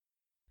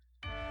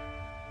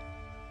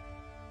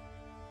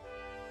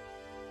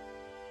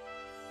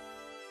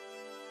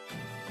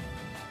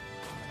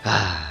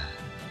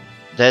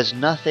There's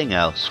nothing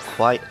else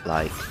quite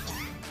like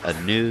a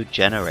new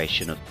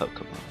generation of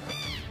Pokemon.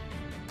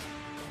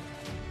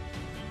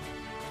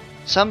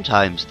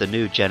 Sometimes the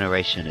new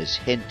generation is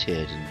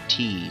hinted and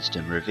teased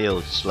and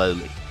revealed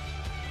slowly,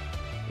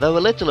 though a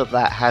little of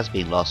that has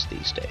been lost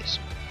these days.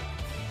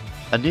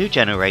 A new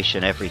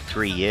generation every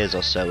 3 years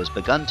or so has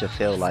begun to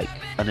feel like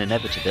an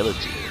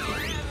inevitability.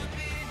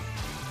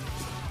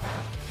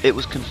 It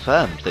was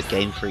confirmed that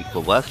Game Freak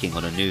were working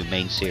on a new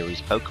main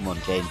series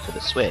Pokemon game for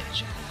the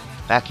Switch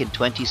back in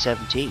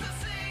 2017.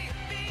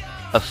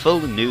 A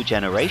full new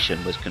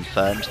generation was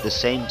confirmed the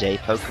same day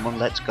Pokemon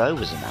Let's Go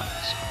was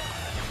announced.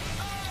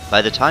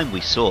 By the time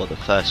we saw the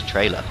first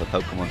trailer for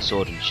Pokemon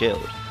Sword and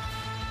Shield,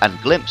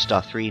 and glimpsed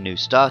our 3 new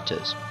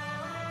starters,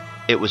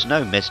 it was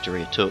no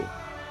mystery at all.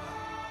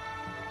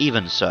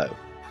 Even so,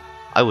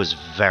 I was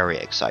very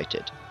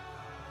excited,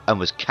 and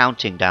was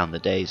counting down the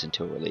days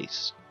until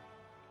release.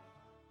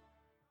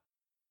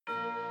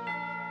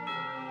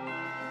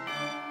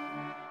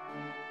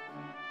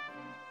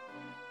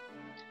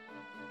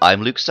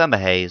 I'm Luke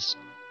Summerhaze,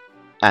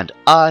 and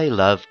I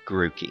love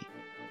Grookey.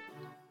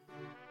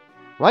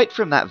 Right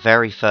from that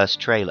very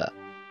first trailer,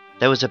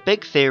 there was a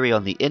big theory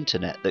on the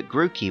internet that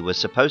Grookey was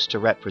supposed to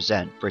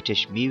represent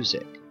British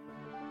music.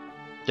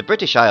 The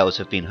British Isles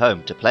have been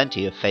home to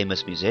plenty of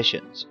famous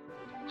musicians,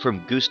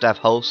 from Gustav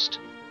Holst,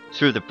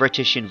 through the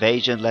British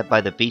invasion led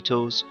by the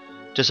Beatles,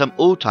 to some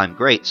all-time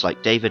greats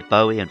like David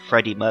Bowie and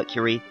Freddie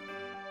Mercury,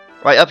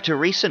 right up to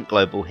recent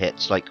global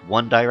hits like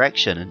One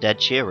Direction and Ed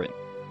Sheeran.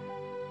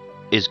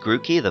 Is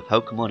Grookey the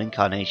Pokemon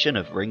incarnation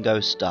of Ringo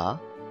Starr?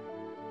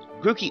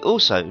 Grookey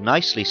also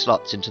nicely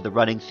slots into the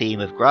running theme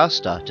of grass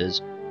starters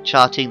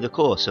charting the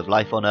course of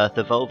life on Earth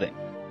evolving,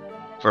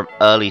 from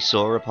early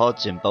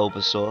sauropods in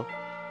Bulbasaur,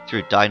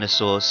 through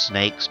dinosaurs,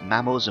 snakes,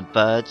 mammals and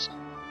birds,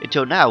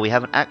 until now we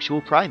have an actual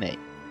primate.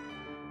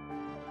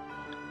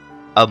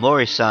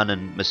 Omori-san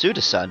and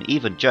Masuda-san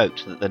even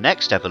joked that the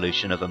next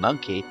evolution of a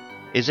monkey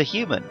is a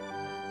human.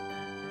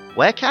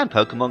 Where can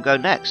Pokemon go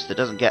next that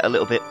doesn't get a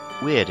little bit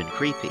weird and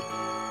creepy?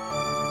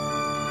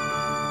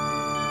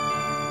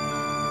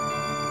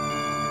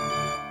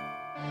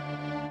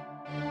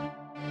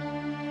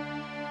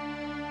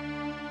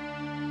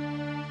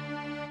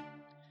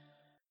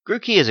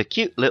 Grookey is a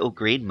cute little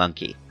green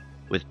monkey,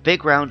 with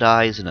big round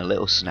eyes and a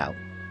little snout.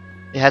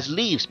 It has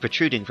leaves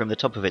protruding from the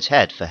top of its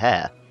head for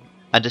hair,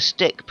 and a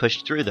stick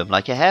pushed through them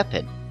like a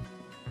hairpin.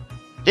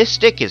 This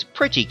stick is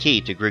pretty key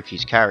to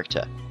Grookey's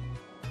character.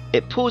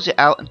 It pulls it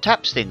out and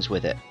taps things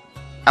with it,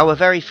 our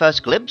very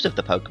first glimpse of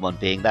the Pokemon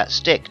being that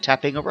stick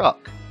tapping a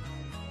rock.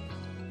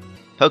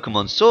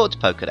 Pokemon Sword's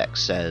Pokedex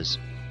says,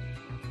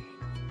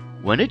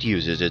 when it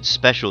uses its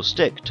special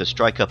stick to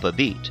strike up a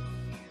beat,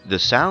 the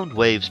sound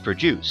waves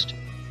produced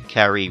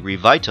carry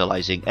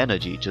revitalizing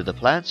energy to the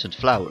plants and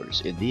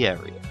flowers in the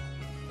area.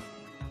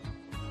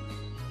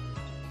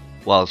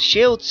 While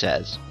Shield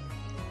says,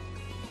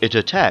 it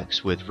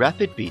attacks with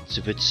rapid beats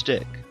of its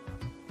stick.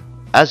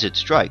 As it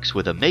strikes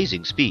with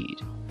amazing speed,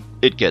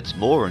 it gets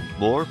more and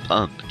more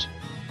pumped.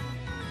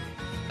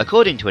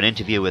 According to an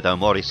interview with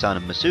Omori-san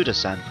and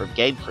Masuda-san from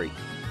Game Freak,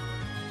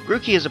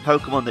 Grookey is a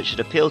Pokemon that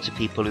should appeal to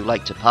people who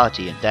like to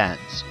party and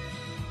dance.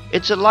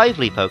 It's a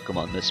lively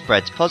Pokemon that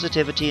spreads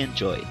positivity and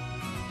joy.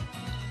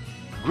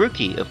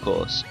 Grookey, of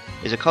course,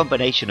 is a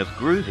combination of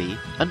groovy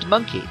and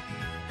monkey.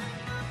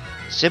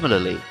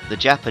 Similarly, the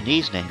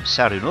Japanese name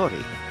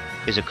Sarunori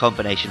is a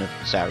combination of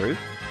saru,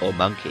 or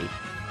monkey,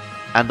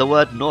 and the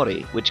word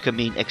nori, which can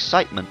mean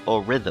excitement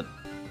or rhythm.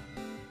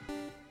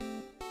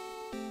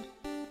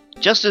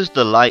 Just as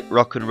the light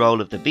rock and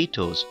roll of the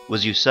Beatles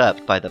was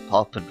usurped by the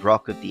pop and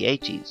rock of the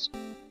 80s,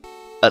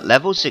 at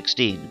level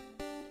 16,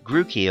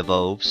 Grookey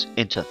evolves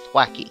into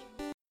Thwackey.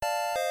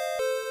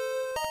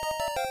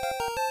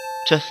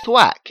 To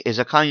thwack is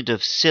a kind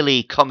of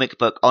silly comic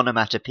book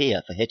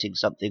onomatopoeia for hitting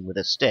something with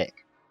a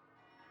stick.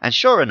 And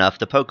sure enough,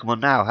 the Pokemon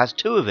now has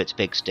 2 of its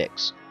big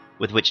sticks,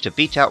 with which to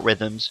beat out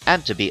rhythms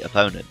and to beat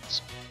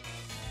opponents.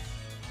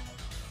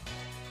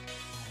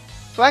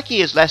 Thwackey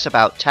is less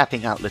about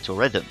tapping out little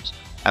rhythms,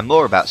 and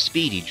more about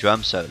speedy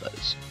drum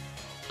solos.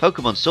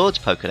 Pokemon Sword's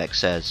Pokedex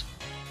says,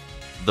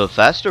 the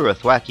faster a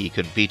Thwackey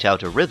can beat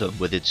out a rhythm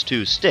with its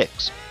 2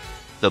 sticks,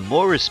 the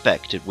more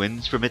respect it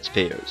wins from its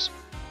peers.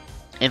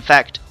 In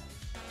fact,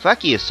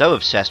 Thwackey is so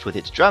obsessed with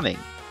its drumming,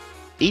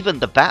 even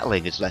the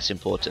battling is less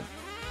important.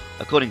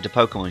 According to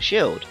Pokemon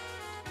Shield,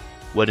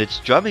 when it's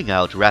drumming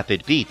out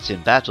rapid beats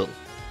in battle,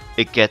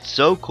 it gets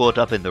so caught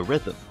up in the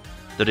rhythm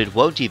that it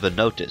won't even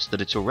notice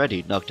that it's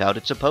already knocked out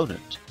its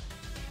opponent.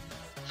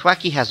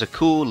 Thwackey has a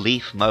cool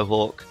leaf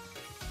mohawk,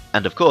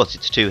 and of course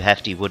its 2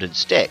 hefty wooden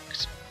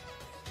sticks.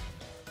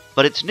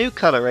 But its new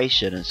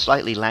coloration and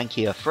slightly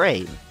lankier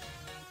frame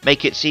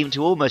make it seem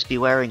to almost be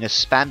wearing a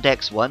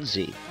spandex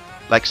onesie,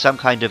 like some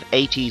kind of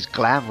 80s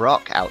glam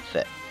rock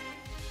outfit.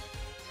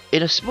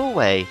 In a small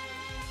way,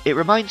 it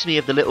reminds me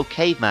of the little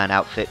caveman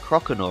outfit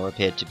Croconaw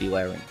appeared to be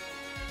wearing.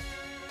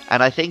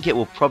 And I think it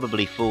will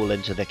probably fall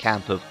into the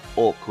camp of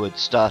awkward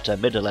starter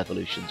middle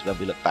evolutions when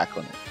we look back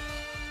on it.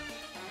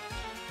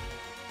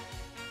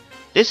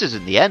 This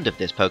isn't the end of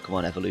this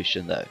Pokemon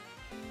evolution though.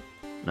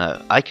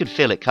 No, I can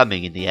feel it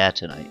coming in the air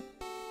tonight.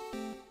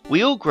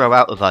 We all grow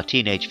out of our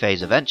teenage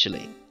phase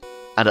eventually,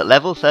 and at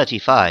level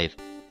 35,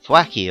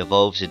 Thwackey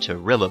evolves into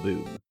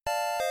Rillaboom.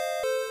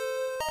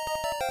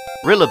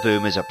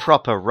 Rillaboom is a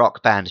proper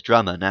rock band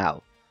drummer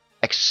now,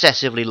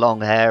 excessively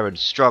long hair and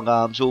strong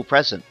arms all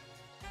present.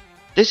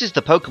 This is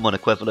the Pokemon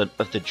equivalent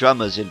of the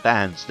drummers in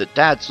bands that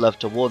dads love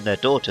to warn their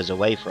daughters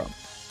away from.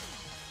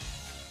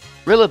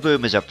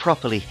 Rillaboom is a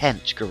properly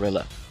hench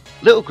gorilla.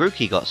 Little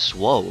Grookey got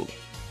swole.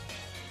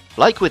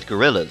 Like with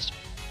gorillas,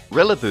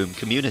 Rillaboom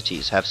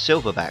communities have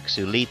silverbacks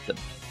who lead them.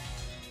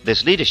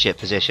 This leadership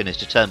position is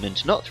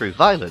determined not through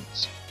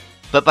violence,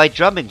 but by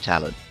drumming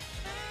talent.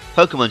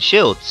 Pokemon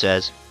Shield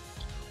says,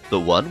 "The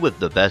one with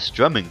the best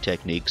drumming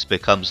techniques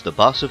becomes the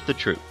boss of the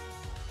troop.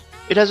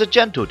 It has a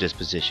gentle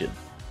disposition,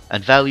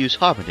 and values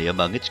harmony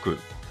among its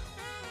group."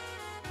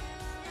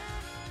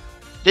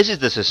 This is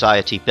the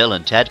society Bill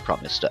and Ted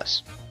promised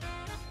us.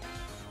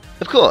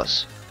 Of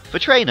course, for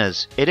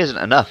trainers, it isn't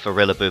enough for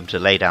Rillaboom to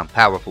lay down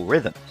powerful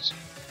rhythms.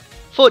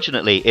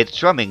 Fortunately, its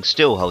drumming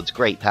still holds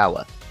great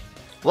power.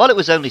 While it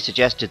was only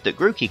suggested that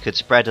Grookey could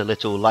spread a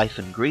little life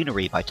and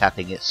greenery by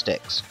tapping its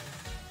sticks,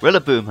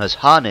 Rillaboom has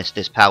harnessed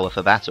this power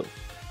for battle.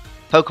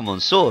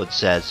 Pokemon Sword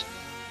says,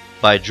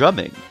 "By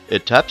drumming,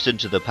 it taps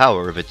into the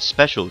power of its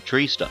special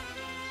tree stump.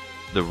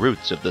 The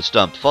roots of the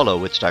stump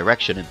follow its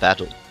direction in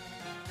battle."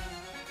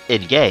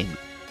 In-game,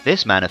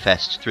 this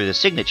manifests through the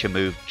signature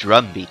move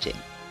Drum Beating.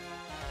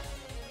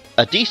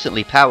 A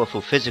decently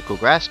powerful physical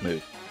grass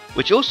move,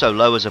 which also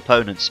lowers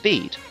opponents'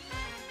 speed.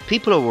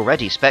 People are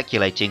already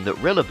speculating that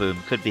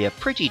Rillaboom could be a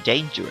pretty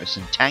dangerous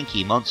and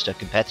tanky monster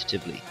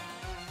competitively,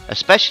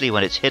 especially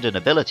when its hidden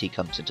ability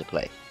comes into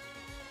play.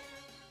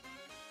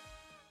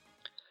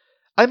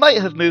 I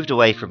might have moved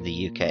away from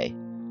the UK,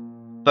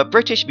 but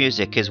British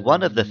music is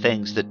one of the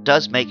things that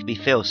does make me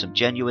feel some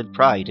genuine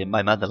pride in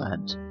my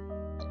motherland.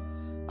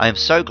 I am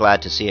so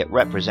glad to see it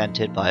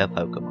represented by a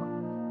Pokemon.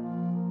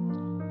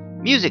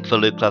 Music for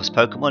Luke Loves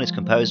Pokemon is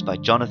composed by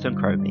Jonathan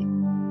Cromie.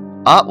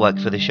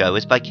 Artwork for the show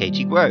is by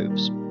Katie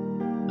Groves.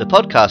 The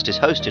podcast is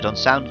hosted on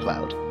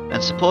SoundCloud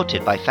and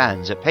supported by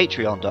fans at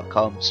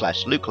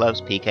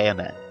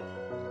patreon.com/LukeLovesPKMN.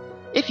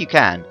 If you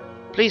can,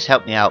 please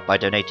help me out by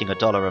donating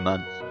 $1 a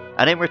month,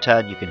 and in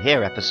return you can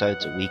hear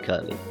episodes a week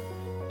early.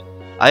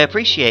 I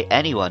appreciate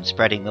anyone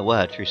spreading the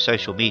word through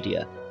social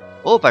media,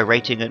 or by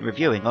rating and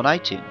reviewing on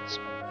iTunes.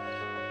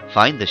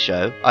 Find the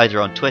show either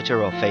on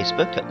Twitter or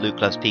Facebook at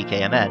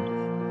LukeLovesPKMN,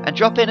 and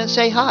drop in and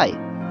say hi.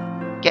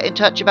 Get in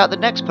touch about the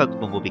next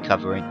Pokemon we'll be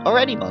covering, or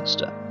any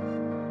monster.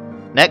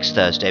 Next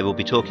Thursday we'll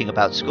be talking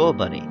about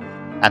Scorbunny,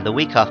 and the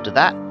week after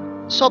that,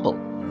 Sobble.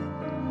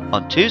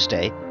 On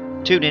Tuesday,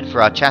 tune in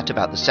for our chat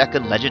about the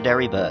second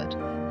legendary bird,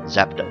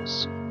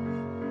 Zapdos.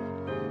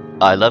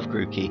 I love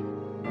Grookey,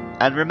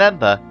 and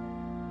remember,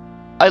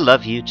 I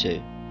love you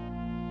too.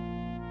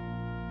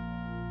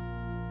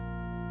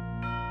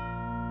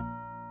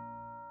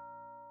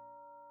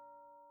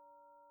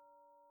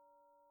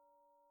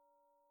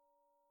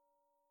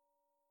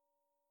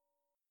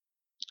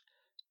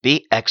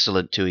 Be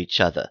excellent to each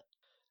other.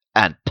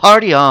 And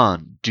party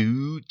on,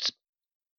 dudes!